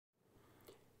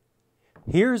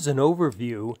Here's an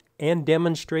overview and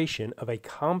demonstration of a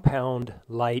compound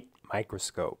light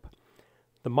microscope.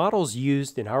 The models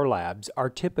used in our labs are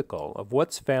typical of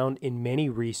what's found in many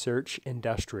research,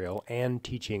 industrial, and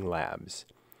teaching labs.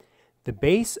 The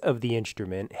base of the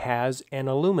instrument has an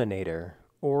illuminator,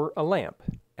 or a lamp,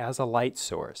 as a light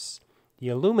source. The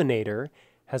illuminator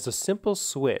has a simple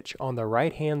switch on the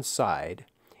right-hand side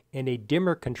and a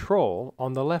dimmer control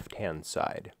on the left-hand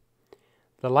side.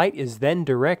 The light is then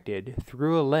directed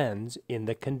through a lens in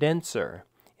the condenser,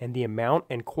 and the amount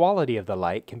and quality of the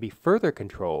light can be further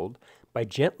controlled by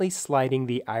gently sliding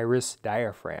the iris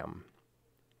diaphragm.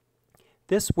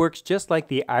 This works just like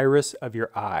the iris of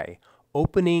your eye,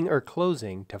 opening or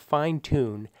closing to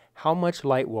fine-tune how much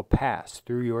light will pass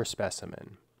through your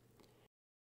specimen.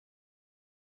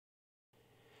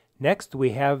 Next,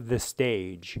 we have the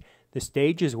stage. The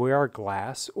stage is where our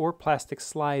glass or plastic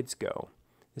slides go.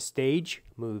 The stage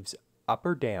moves up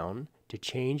or down to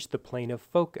change the plane of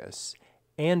focus,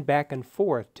 and back and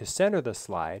forth to center the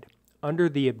slide under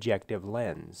the objective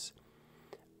lens.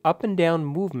 Up and down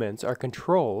movements are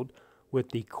controlled with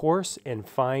the coarse and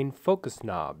fine focus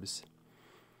knobs.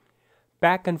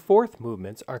 Back and forth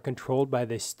movements are controlled by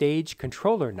the stage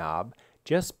controller knob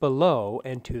just below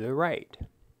and to the right.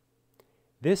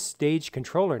 This stage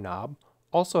controller knob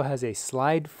also has a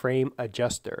slide frame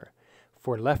adjuster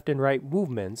for left and right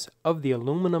movements of the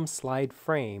aluminum slide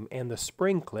frame and the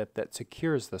spring clip that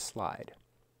secures the slide.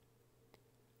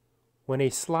 When a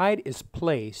slide is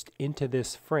placed into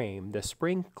this frame, the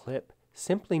spring clip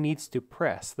simply needs to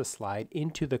press the slide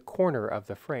into the corner of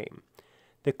the frame.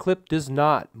 The clip does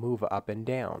not move up and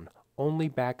down, only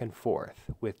back and forth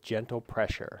with gentle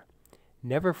pressure.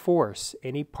 Never force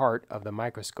any part of the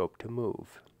microscope to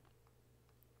move.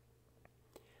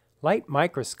 Light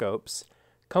microscopes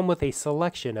come with a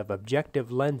selection of objective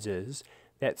lenses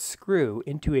that screw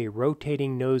into a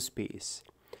rotating nosepiece,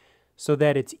 so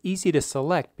that it's easy to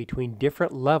select between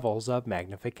different levels of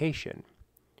magnification.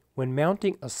 When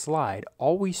mounting a slide,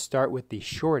 always start with the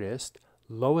shortest,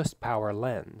 lowest power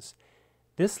lens.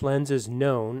 This lens is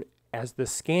known as the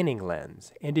scanning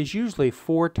lens and is usually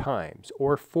 4 times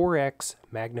or 4x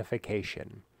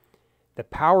magnification. The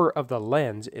power of the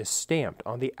lens is stamped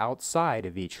on the outside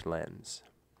of each lens.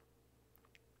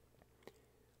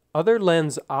 Other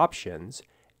lens options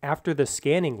after the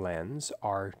scanning lens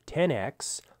are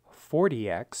 10x,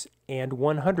 40x, and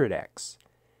 100x.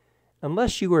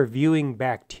 Unless you are viewing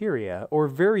bacteria or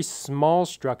very small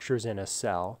structures in a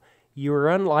cell, you are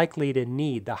unlikely to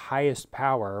need the highest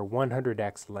power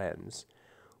 100x lens.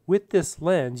 With this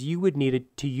lens, you would need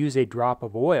to use a drop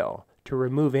of oil to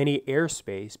remove any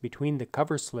airspace between the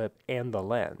cover slip and the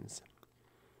lens.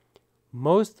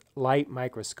 Most light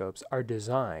microscopes are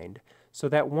designed so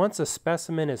that once a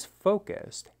specimen is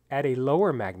focused at a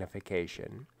lower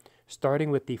magnification,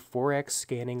 starting with the 4x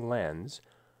scanning lens,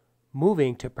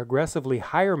 moving to progressively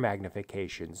higher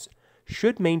magnifications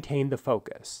should maintain the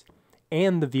focus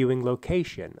and the viewing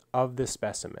location of the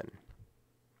specimen.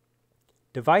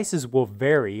 Devices will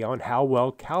vary on how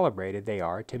well calibrated they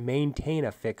are to maintain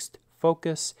a fixed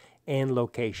focus and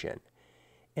location,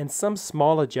 and some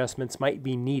small adjustments might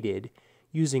be needed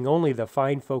using only the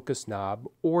fine focus knob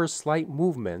or slight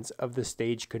movements of the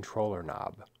stage controller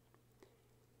knob.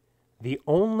 The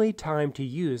only time to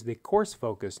use the coarse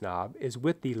focus knob is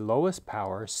with the lowest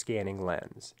power scanning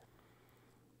lens.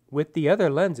 With the other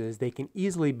lenses, they can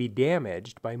easily be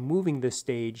damaged by moving the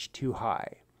stage too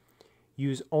high.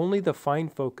 Use only the fine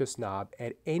focus knob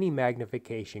at any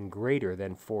magnification greater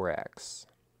than 4x.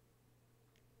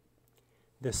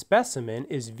 The specimen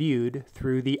is viewed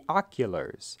through the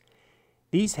oculars.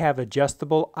 These have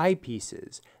adjustable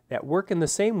eyepieces that work in the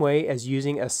same way as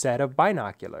using a set of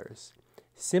binoculars.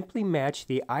 Simply match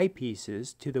the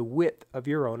eyepieces to the width of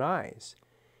your own eyes.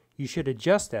 You should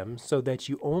adjust them so that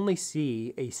you only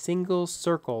see a single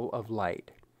circle of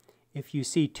light. If you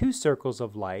see 2 circles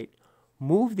of light,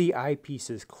 move the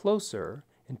eyepieces closer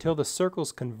until the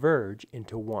circles converge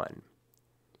into one.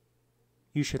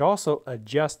 You should also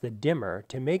adjust the dimmer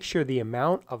to make sure the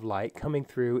amount of light coming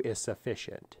through is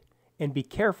sufficient, and be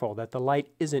careful that the light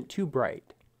isn't too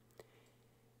bright.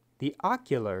 The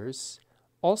oculars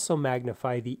also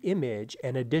magnify the image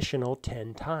an additional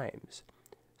 10 times.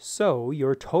 So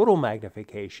your total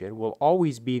magnification will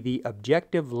always be the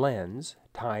objective lens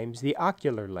times the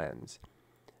ocular lens.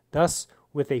 Thus,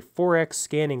 with a 4x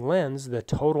scanning lens, the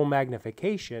total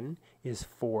magnification is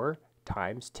 4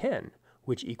 times 10,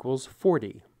 which equals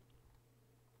 40.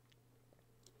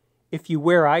 If you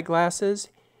wear eyeglasses,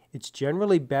 it's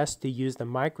generally best to use the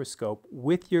microscope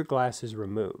with your glasses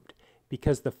removed,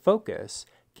 because the focus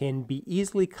can be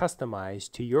easily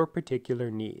customized to your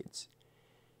particular needs.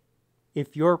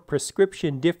 If your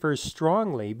prescription differs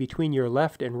strongly between your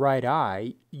left and right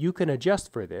eye, you can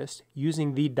adjust for this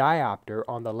using the diopter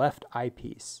on the left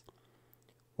eyepiece.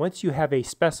 Once you have a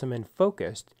specimen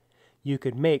focused, you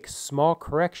could make small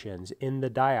corrections in the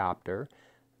diopter,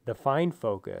 the fine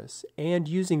focus, and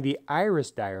using the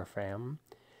iris diaphragm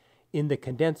in the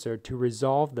condenser to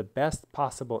resolve the best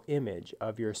possible image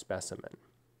of your specimen.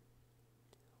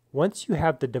 Once you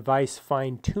have the device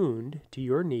fine-tuned to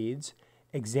your needs,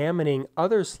 examining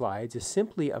other slides is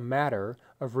simply a matter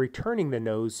of returning the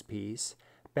nose piece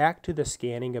back to the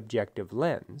scanning objective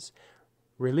lens,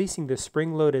 releasing the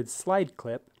spring-loaded slide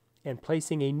clip, and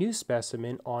placing a new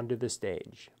specimen onto the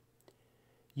stage.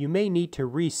 You may need to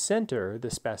recenter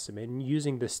the specimen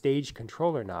using the stage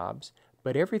controller knobs,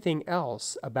 but everything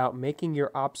else about making your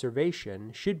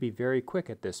observation should be very quick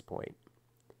at this point.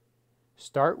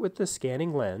 Start with the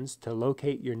scanning lens to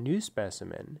locate your new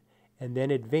specimen, and then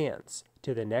advance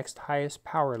to the next highest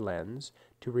power lens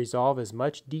to resolve as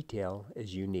much detail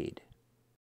as you need.